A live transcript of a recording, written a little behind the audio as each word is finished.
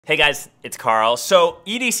Hey guys, it's Karl. So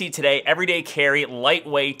EDC today, everyday carry,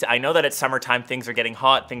 lightweight. I know that it's summertime, things are getting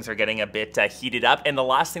hot, things are getting a bit heated up, and the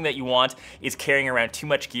last thing that you want is carrying around too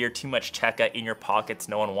much gear, too much tech in your pockets.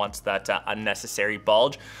 No one wants that unnecessary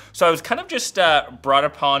bulge. So I was kind of just brought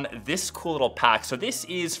upon this cool little pack. So this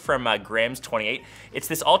is from Grams 28. It's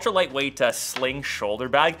this ultra lightweight sling shoulder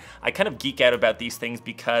bag. I kind of geek out about these things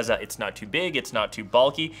because it's not too big, it's not too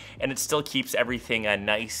bulky, and it still keeps everything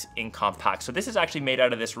nice and compact. So this is actually made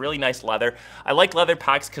out of this really nice leather. I like leather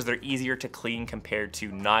packs because they're easier to clean compared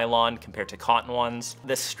to nylon, compared to cotton ones.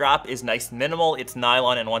 This strap is nice and minimal, it's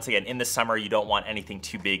nylon, and once again, in the summer, you don't want anything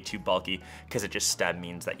too big, too bulky, because it just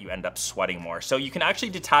means that you end up sweating more. So you can actually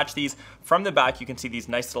detach these from the back. You can see these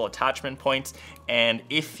nice little attachment points, and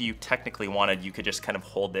if you technically wanted, you could just kind of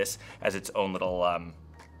hold this as its own little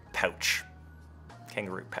pouch,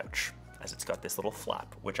 kangaroo pouch, as it's got this little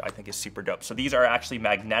flap, which I think is super dope. So these are actually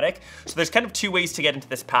magnetic. So there's kind of two ways to get into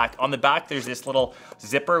this pack. On the back, there's this little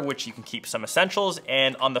zipper, which you can keep some essentials.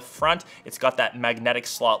 And on the front, it's got that magnetic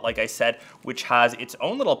slot, like I said, which has its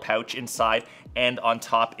own little pouch inside. And on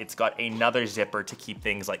top, it's got another zipper to keep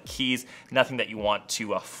things like keys, nothing that you want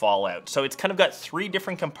to fall out. So it's kind of got three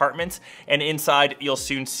different compartments. And inside, you'll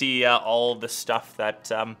soon see all the stuff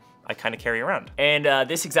that I kind of carry around. And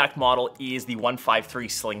this exact model is the 153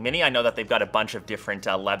 Sling Mini. I know that they've got a bunch of different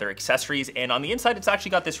leather accessories, and on the inside, it's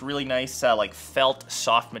actually got this really nice like felt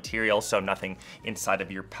soft material, so nothing inside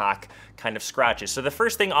of your pack kind of scratches. So the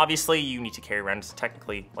first thing, obviously, you need to carry around is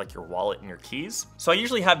technically like your wallet and your keys. So I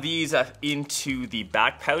usually have these into the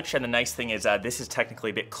back pouch, and the nice thing is this is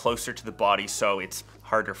technically a bit closer to the body, so it's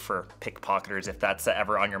harder for pickpocketers, if that's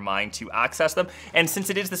ever on your mind, to access them. And since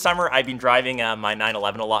it is the summer, I've been driving my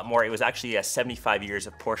 911 a lot more. It was actually 75 years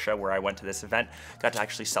of Porsche where I went to this event. Got to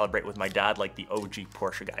actually celebrate with my dad, like the OG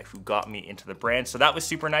Porsche guy who got me into the brand. So that was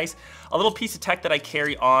super nice. A little piece of tech that I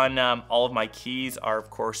carry on all of my keys are, of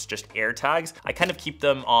course, just air tags. I kind of keep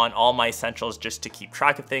them on all my essentials just to keep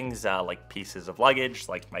track of things like pieces of luggage,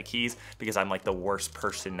 like my keys, because I'm like the worst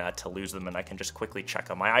person to lose them, and I can just quickly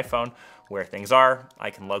check on my iPhone where things are. I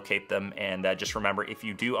can locate them, and just remember, if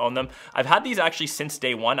you do own them. I've had these actually since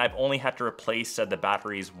day one. I've only had to replace the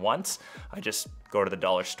batteries once. I just go to the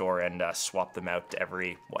dollar store and swap them out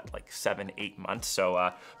every, what, like 7-8 months.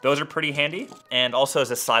 So those are pretty handy. And also,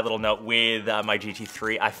 as a side little note, with my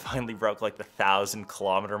GT3, I finally broke like the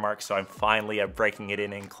 1,000-kilometer mark. So I'm finally breaking it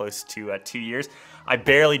in close to 2 years. I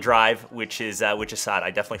barely drive, which is sad.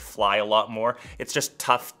 I definitely fly a lot more. It's just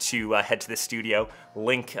tough to head to the studio,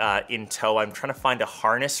 Link in tow. I'm trying to find a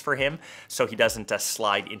harness for him so he doesn't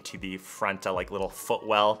slide into the front like little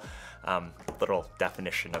footwell. Little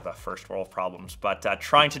definition of first world problems, but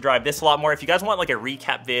trying to drive this a lot more. If you guys want like a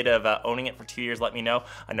recap vid of owning it for 2 years, let me know.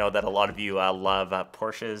 I know that a lot of you love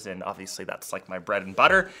Porsches, and obviously that's like my bread and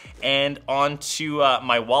butter. And onto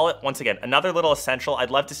my wallet, once again, another little essential.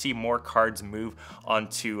 I'd love to see more cards move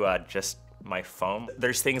onto just my phone.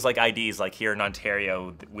 There's things like IDs, like here in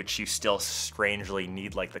Ontario, which you still strangely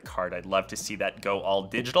need like the card. I'd love to see that go all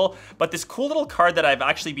digital. But this cool little card that I've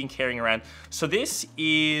actually been carrying around, so this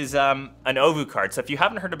is an OVU card. So if you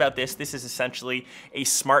haven't heard about this, this is essentially a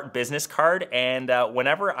smart business card. And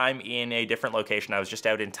whenever I'm in a different location, I was just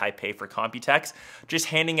out in Taipei for Computex, just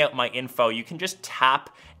handing out my info, you can just tap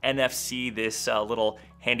NFC this little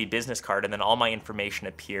handy business card, and then all my information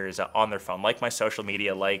appears on their phone, like my social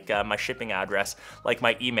media, like my shipping address, like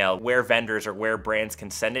my email, where vendors or where brands can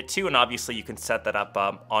send it to, and obviously you can set that up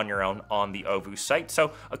on your own on the OVU site.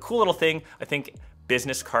 So a cool little thing. I think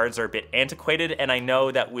business cards are a bit antiquated, and I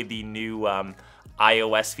know that with the new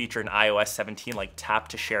iOS feature in iOS 17, like tap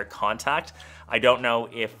to share contact, I don't know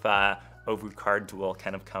if OVU cards will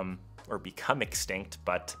kind of come or become extinct,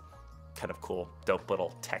 but kind of cool, dope little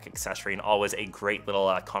tech accessory, and always a great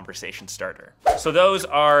little conversation starter. So those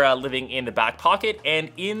are living in the back pocket,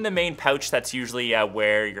 and in the main pouch, that's usually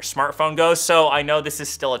where your smartphone goes. So I know this is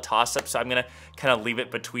still a toss-up, so I'm gonna kind of leave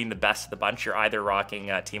it between the best of the bunch. You're either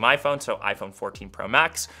rocking Team iPhone, so iPhone 14 Pro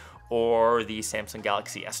Max, or the Samsung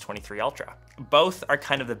Galaxy S23 Ultra. Both are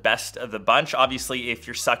kind of the best of the bunch. Obviously, if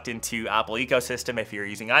you're sucked into Apple ecosystem, if you're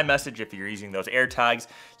using iMessage, if you're using those AirTags,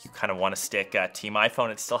 you kind of want to stick Team iPhone.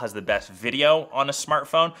 It still has the best video on a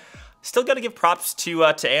smartphone. Still got to give props to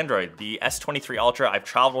Android. The S23 Ultra, I've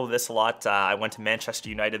traveled with this a lot. I went to Manchester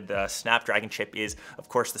United. The Snapdragon chip is, of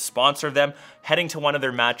course, the sponsor of them. Heading to one of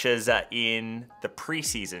their matches in the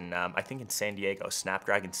preseason, I think in San Diego,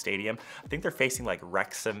 Snapdragon Stadium. I think they're facing like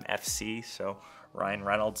Wrexham FC, so Ryan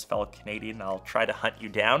Reynolds, fellow Canadian, I'll try to hunt you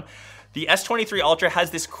down. The S23 Ultra has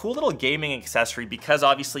this cool little gaming accessory because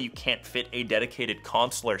obviously you can't fit a dedicated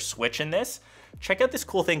console or Switch in this. check out this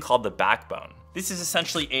cool thing called the Backbone. This is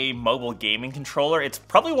essentially a mobile gaming controller. It's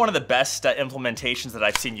probably one of the best implementations that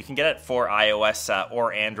I've seen. You can get it for iOS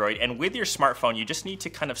or Android, and with your smartphone, you just need to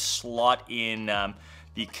kind of slot in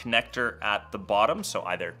the connector at the bottom, so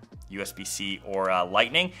either USB-C or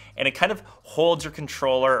Lightning, and it kind of holds your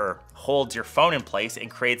controller or holds your phone in place and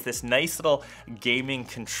creates this nice little gaming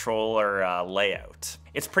controller layout.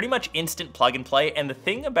 It's pretty much instant plug and play, and the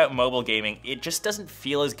thing about mobile gaming, it just doesn't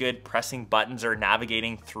feel as good pressing buttons or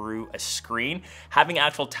navigating through a screen. Having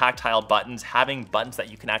actual tactile buttons, having buttons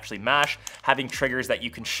that you can actually mash, having triggers that you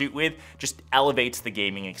can shoot with, just elevates the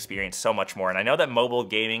gaming experience so much more. And I know that mobile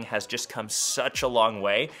gaming has just come such a long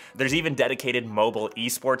way. There's even dedicated mobile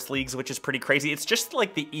esports leagues, which is pretty crazy. It's just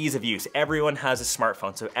like the ease of use. Everyone has a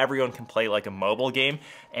smartphone, so everyone can play like a mobile game,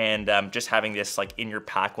 and just having this like in your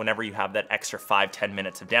pack whenever you have that extra 5-10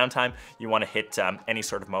 minutes of downtime, you want to hit any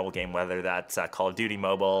sort of mobile game, whether that's Call of Duty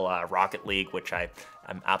Mobile, Rocket League, which I'm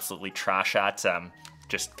absolutely trash at.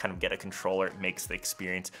 Just kind of get a controller. It makes the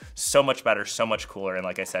experience so much better, so much cooler. And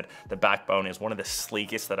like I said, the Backbone is one of the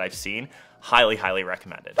sleekest that I've seen. Highly, highly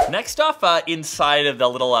recommended. Next off, inside of the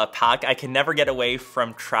little pack, I can never get away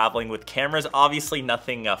from traveling with cameras. Obviously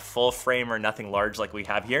nothing full frame or nothing large like we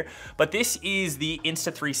have here, but this is the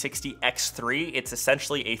Insta360 X3. It's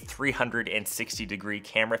essentially a 360-degree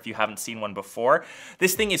camera if you haven't seen one before.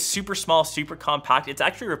 This thing is super small, super compact. It's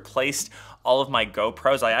actually replaced all of my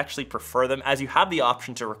GoPros. I actually prefer them, as you have the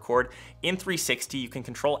option to record in 360. You can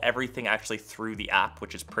control everything actually through the app,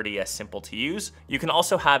 which is pretty simple to use. You can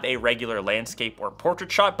also have a regular landscape or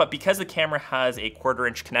portrait shot, but because the camera has a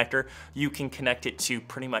 1/4-inch connector, you can connect it to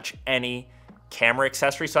pretty much any camera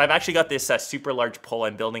accessory. So I've actually got this super large pole.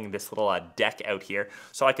 I'm building this little deck out here,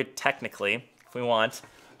 so I could technically, if we want,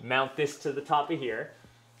 mount this to the top of here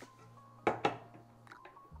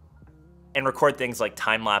and record things like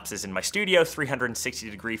time lapses in my studio,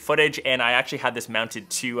 360-degree footage. And I actually had this mounted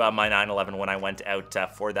to my 911 when I went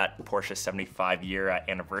out for that Porsche 75-year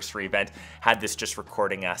anniversary event. Had this just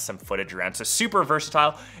recording some footage around. So super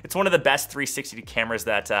versatile. It's one of the best 360 cameras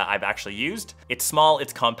that I've actually used. It's small,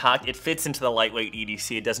 it's compact, it fits into the lightweight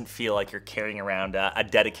EDC. It doesn't feel like you're carrying around a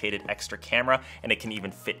dedicated extra camera, and it can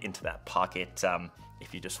even fit into that pocket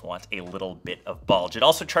if you just want a little bit of bulge. It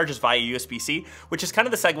also charges via USB-C, which is kind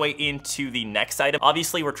of the segue into the next item.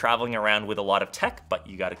 Obviously, we're traveling around with a lot of tech, but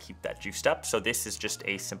you gotta keep that juiced up. So this is just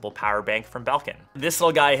a simple power bank from Belkin. This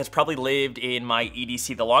little guy has probably lived in my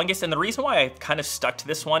EDC the longest, and the reason why I kind of stuck to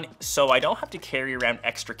this one, so I don't have to carry around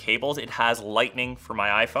extra cables. It has Lightning for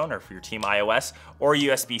my iPhone or for your team iOS, or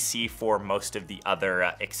USB-C for most of the other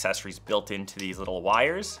accessories built into these little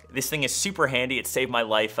wires. This thing is super handy. It saved my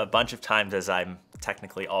life a bunch of times as I'm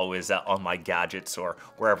technically always on my gadgets or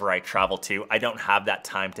wherever I travel to. I don't have that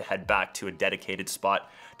time to head back to a dedicated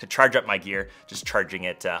spot to charge up my gear. Just charging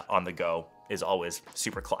it on the go is always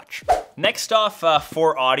super clutch. Next off,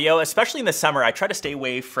 for audio, especially in the summer, I try to stay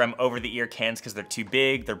away from over-the-ear cans because they're too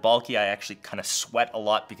big, they're bulky. I actually kind of sweat a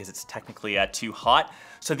lot because it's technically too hot.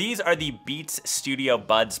 So these are the Beats Studio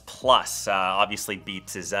Buds Plus. Obviously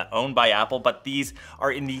Beats is owned by Apple, but these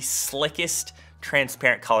are in the slickest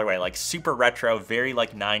transparent colorway, like super retro, very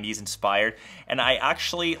like 90s inspired. And I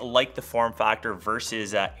actually like the form factor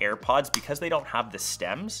versus AirPods because they don't have the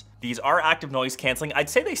stems. These are active noise canceling. I'd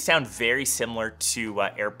say they sound very similar to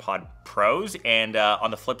AirPod Pros, and on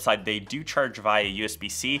the flip side, they do charge via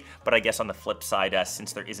USB-C, but I guess on the flip side,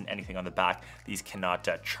 since there isn't anything on the back, these cannot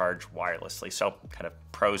charge wirelessly. So kind of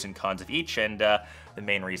pros and cons of each, and the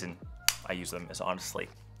main reason I use them is honestly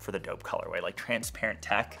for the dope colorway, like transparent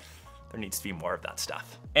tech. There needs to be more of that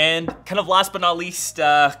stuff. And kind of last but not least,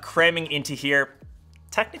 cramming into here,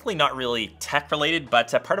 technically not really tech related,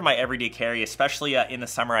 but part of my everyday carry, especially in the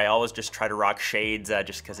summer, I always just try to rock shades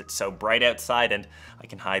just because it's so bright outside and I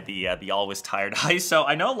can hide the always tired eyes. So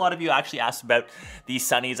I know a lot of you actually asked about these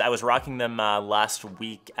sunnies. I was rocking them last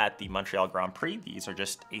week at the Montreal Grand Prix. These are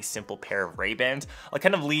just a simple pair of Ray-Bans. I'll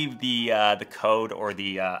kind of leave the code or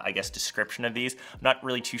the, I guess, description of these. I'm not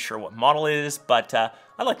really too sure what model it is, but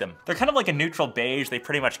I like them. They're kind of like a neutral beige. They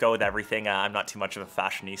pretty much go with everything. I'm not too much of a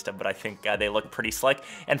fashionista, but I think they look pretty slick.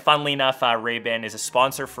 And funnily enough, Ray-Ban is a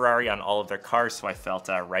sponsor Ferrari on all of their cars, so I felt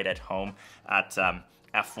right at home at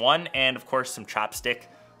F1. And of course, some chapstick,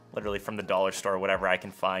 literally from the dollar store, whatever I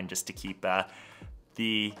can find, just to keep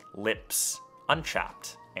the lips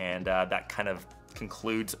unchapped. And that kind of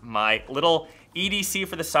concludes my little EDC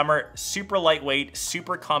for the summer. Super lightweight,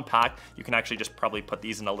 super compact. You can actually just probably put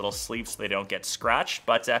these in a little sleeve so they don't get scratched,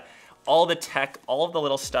 but all the tech, all of the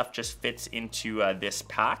little stuff just fits into this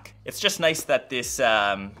pack. It's just nice that this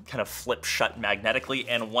kind of flips shut magnetically,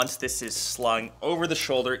 and once this is slung over the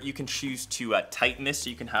shoulder, you can choose to tighten this so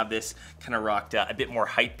you can have this kind of rocked a bit more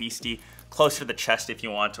height beastie, closer to the chest if you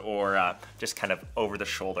want, or just kind of over the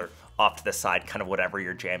shoulder, off to the side, kind of whatever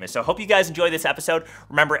your jam is. So I hope you guys enjoy this episode.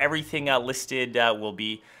 Remember, everything listed will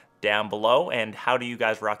be down below. And how do you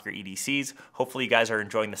guys rock your EDCs? Hopefully you guys are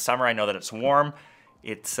enjoying the summer. I know that it's warm.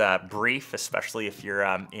 It's brief, especially if you're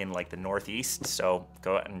in like the Northeast. So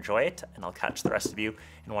go out and enjoy it, and I'll catch the rest of you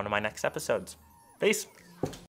in one of my next episodes. Peace.